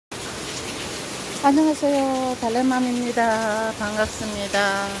안녕하세요. 달래맘입니다.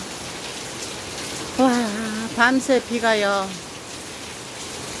 반갑습니다. 와, 밤새 비가요.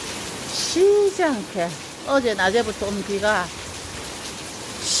 쉬지 않게. 어제 낮에부터 온 비가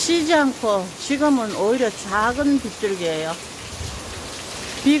쉬지 않고 지금은 오히려 작은 빗줄기예요.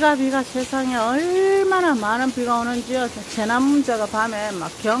 비가 세상에 얼마나 많은 비가 오는지요. 재난 문제가 밤에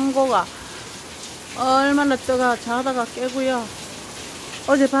막 경고가 얼마나 떠가 자다가 깨고요.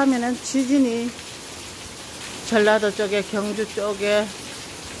 어제 밤에는 지진이 전라도 쪽에, 경주 쪽에,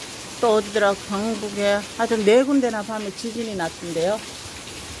 또 어디더라, 경북에, 하여튼 4군데나 밤에 지진이 났던데요.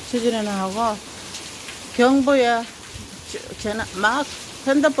 지진이 나고, 경보에 막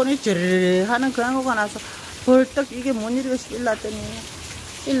핸드폰이 찌르르 하는 그런 거가 나서 벌떡 이게 뭔 일이겠어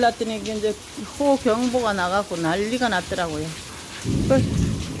일났더니 이게 이제 호경보가 나가고 난리가 났더라고요.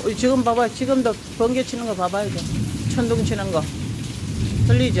 지금 봐봐요. 지금도 번개 치는 거 봐봐요. 천둥 치는 거.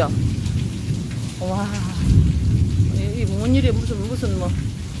 들리죠? 와. 뭔 일이 무슨 뭐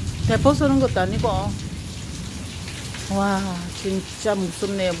대포 쏘는 것도 아니고. 와, 진짜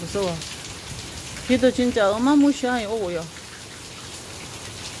무섭네요. 무서워. 비도 진짜 어마무시하게 오고요.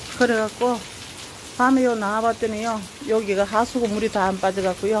 그래갖고 밤에 나와봤더니요, 여기가 하수구 물이 다 안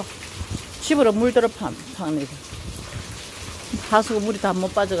빠져갖고요, 집으로 물 들어 팝니다. 하수구 물이 다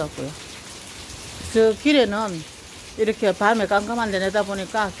못 빠져갖고요. 저 길에는 이렇게 밤에 깜깜한 데 내다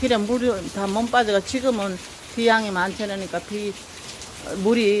보니까 길에 물이 다 못 빠져가. 지금은 비양이 많다니까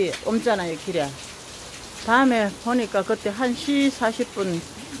물이 없잖아요, 길에. 밤에 보니까 그때 1시 40분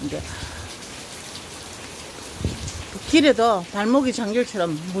이제 길에도 발목이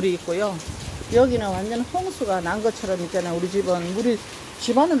장길처럼 물이 있고요. 여기는 완전 홍수가 난 것처럼 있잖아요. 우리 집은 물이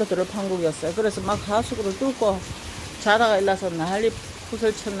집 안으로 들어올 판국이었어요. 그래서 막 하수구를 뚫고 자다가 일어나서 난리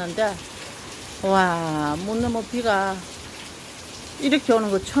붓을 쳤는데, 와, 문 넘어 비가 이렇게 오는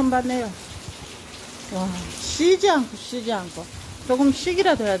거 처음 봤네요. 와, 쉬지 않고 조금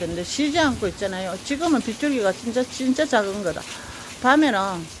쉬기라도 해야 되는데 쉬지 않고 있잖아요. 지금은 빗줄기가 진짜 작은 거다.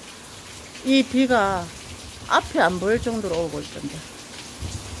 밤에는 이 비가 앞에 안 보일 정도로 오고 있던데,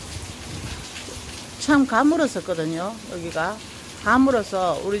 참 가물었었거든요. 여기가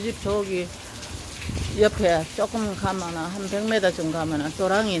가물어서 우리 집 저기 옆에 조금 가면은 한 100m 정도 가면은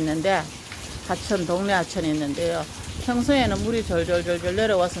도랑이 있는데, 동네 하천이 있는데요. 평소에는 물이 절절절절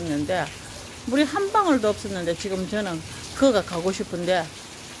내려왔었는데 물이 한 방울도 없었는데, 지금 저는 거가 가고 싶은데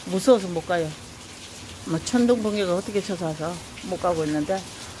무서워서 못 가요. 뭐 천둥 번개가 어떻게 쳐서 와서 못 가고 있는데,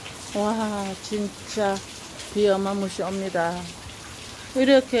 와, 진짜 비 어마무시 옵니다.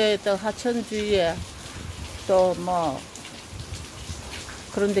 이렇게 또 하천 주위에 또 뭐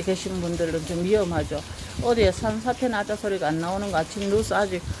그런 데 계신 분들은 좀 위험하죠. 어디에 산사태 나다 소리가 안 나오는 거 아침 뉴스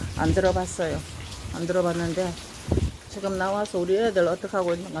아직 안 들어봤어요. 안 들어봤는데 지금 나와서 우리 애들 어떻게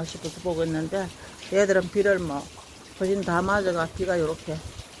하고 있는가 싶어서 보고 있는데, 얘들은 비를 뭐 거진 다 맞아가, 비가 요렇게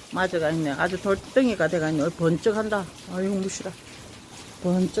맞아가 있네. 아주 돌덩이가 돼가 있네. 번쩍한다. 아이고 무시라.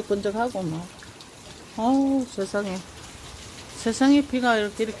 번쩍번쩍하고 막. 아우 세상에 비가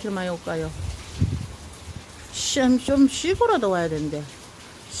이렇게 많이 올까요? 좀 쉬고라도 와야 되는데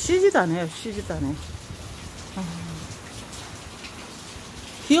쉬지도 않아요.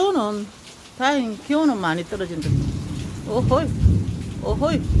 기온은 다행히 기온은 많이 떨어진다. 오호이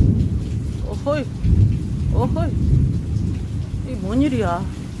이 뭔 일이야.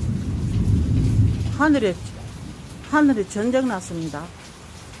 하늘에 전쟁 났습니다.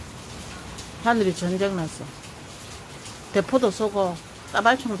 하늘이 전쟁 났어. 대포도 쏘고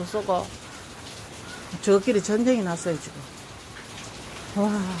따발총도 쏘고 저끼리 전쟁이 났어요 지금. 와,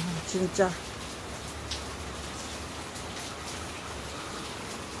 진짜.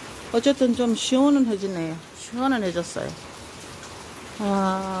 어쨌든 좀 시원해지네요. 시원해졌어요.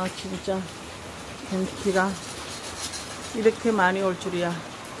 와, 진짜 비가 이렇게 많이 올 줄이야.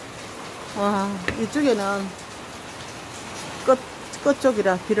 와, 이쪽에는 끝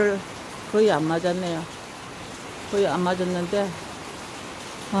쪽이라 비를 거의 안 맞았네요. 거의 안 맞았는데,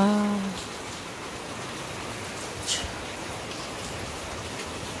 아,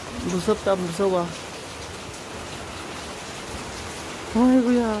 무섭다, 무서워.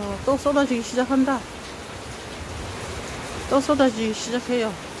 아이고야, 또 쏟아지기 시작한다. 또 쏟아지기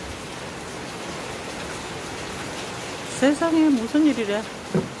시작해요. 세상에 무슨 일이래.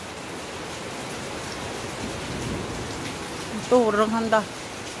 또 오르렁한다.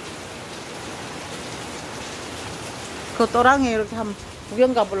 그 또랑에 이렇게 한번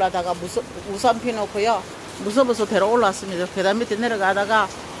구경 가보려다가 우산 피놓고요, 무서워서 데려 올라왔습니다. 계단 밑에 내려가다가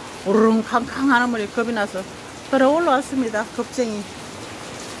오르릉 캉캉 하는 물이 겁이 나서 데려 올라왔습니다. 겁쟁이.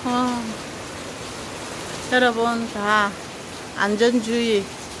 여러분 다 안전주의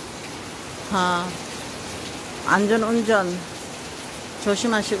안전운전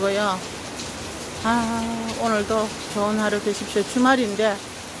조심하시고요. 오늘도 좋은 하루 되십시오. 주말인데,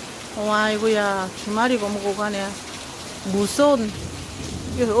 아이고야, 주말이고 뭐고 가네. 무서운,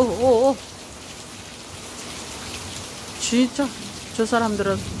 진짜, 저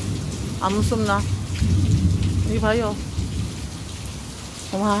사람들은 안 무섭나? 이 봐요.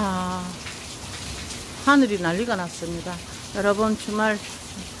 와, 하늘이 난리가 났습니다. 여러분, 주말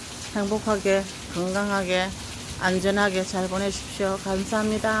행복하게, 건강하게, 안전하게 잘 보내십시오.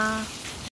 감사합니다.